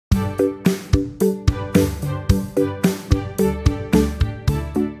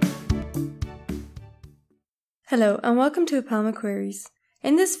Hello and welcome to Apama Queries.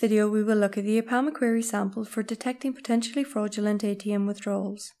 In this video we will look at the Apama query sample for detecting potentially fraudulent ATM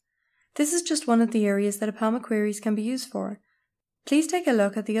withdrawals. This is just one of the areas that Apama queries can be used for. Please take a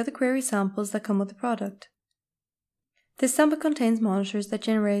look at the other query samples that come with the product. This sample contains monitors that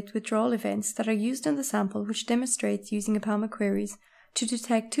generate withdrawal events that are used in the sample, which demonstrates using Apama queries to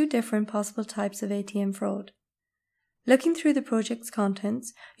detect two different possible types of ATM fraud. Looking through the project's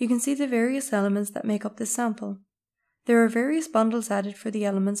contents, you can see the various elements that make up this sample. There are various bundles added for the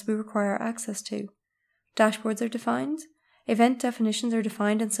elements we require access to. Dashboards are defined, event definitions are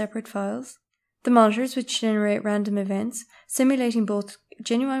defined in separate files, the monitors which generate random events, simulating both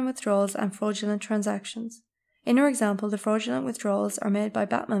genuine withdrawals and fraudulent transactions. In our example, the fraudulent withdrawals are made by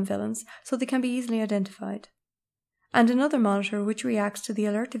Batman villains, so they can be easily identified. And another monitor which reacts to the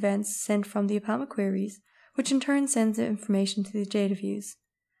alert events sent from the Apama queries, which in turn sends the information to the data views.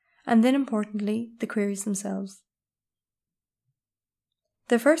 And then importantly, the queries themselves.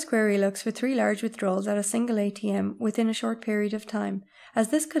 The first query looks for 3 large withdrawals at a single ATM within a short period of time, as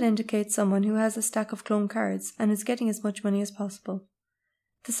this could indicate someone who has a stack of clone cards and is getting as much money as possible.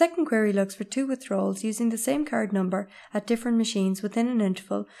 The second query looks for 2 withdrawals using the same card number at different machines within an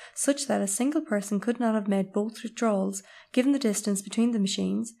interval such that a single person could not have made both withdrawals given the distance between the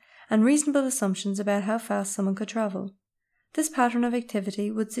machines and reasonable assumptions about how fast someone could travel. This pattern of activity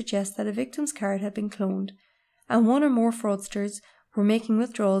would suggest that a victim's card had been cloned, and one or more fraudsters were making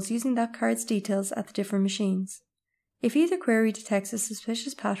withdrawals using that card's details at the different machines. If either query detects a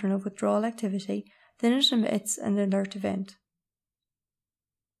suspicious pattern of withdrawal activity, then it emits an alert event.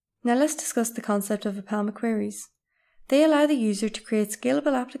 Now let's discuss the concept of Apama queries. They allow the user to create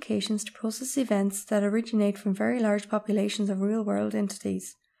scalable applications to process events that originate from very large populations of real-world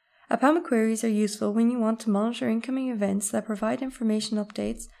entities. Apama queries are useful when you want to monitor incoming events that provide information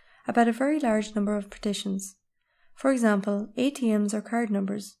updates about a very large number of partitions. For example, ATMs or card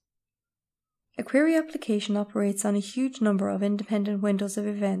numbers. A query application operates on a huge number of independent windows of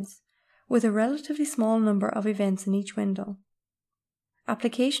events, with a relatively small number of events in each window.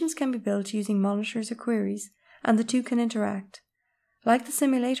 Applications can be built using monitors or queries, and the two can interact, like the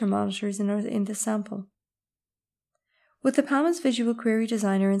simulator monitors in this sample. With Apama's Visual Query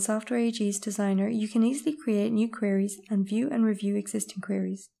Designer and Software AG's Designer, you can easily create new queries and view and review existing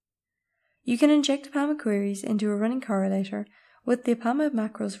queries. You can inject Apama queries into a running correlator with the Apama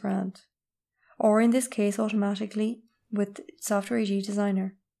macros rand, or in this case automatically with Software AG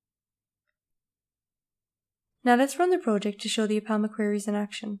Designer. Now let's run the project to show the Apama queries in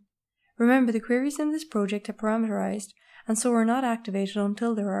action. Remember, the queries in this project are parameterized and so are not activated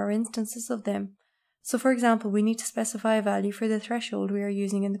until there are instances of them. So for example, we need to specify a value for the threshold we are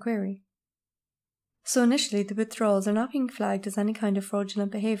using in the query. So initially, the withdrawals are not being flagged as any kind of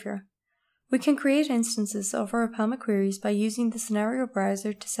fraudulent behavior. We can create instances of our Apama queries by using the scenario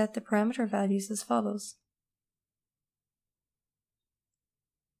browser to set the parameter values as follows.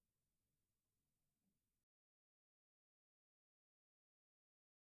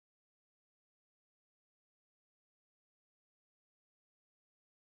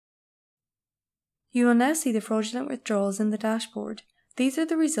 You will now see the fraudulent withdrawals in the dashboard. These are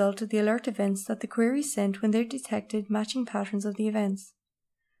the result of the alert events that the query sent when they detected matching patterns of the events.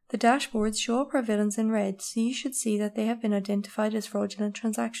 The dashboards show up our villains in red, so you should see that they have been identified as fraudulent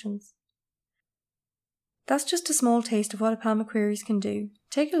transactions. That's just a small taste of what Apama queries can do.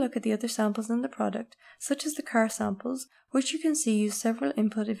 Take a look at the other samples in the product, such as the car samples, which you can see use several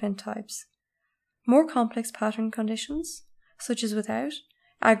input event types. More complex pattern conditions, such as without,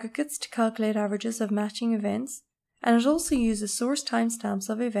 aggregates to calculate averages of matching events, and it also uses source timestamps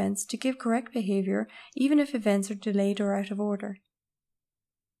of events to give correct behavior even if events are delayed or out of order.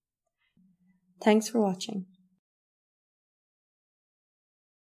 Thanks for watching.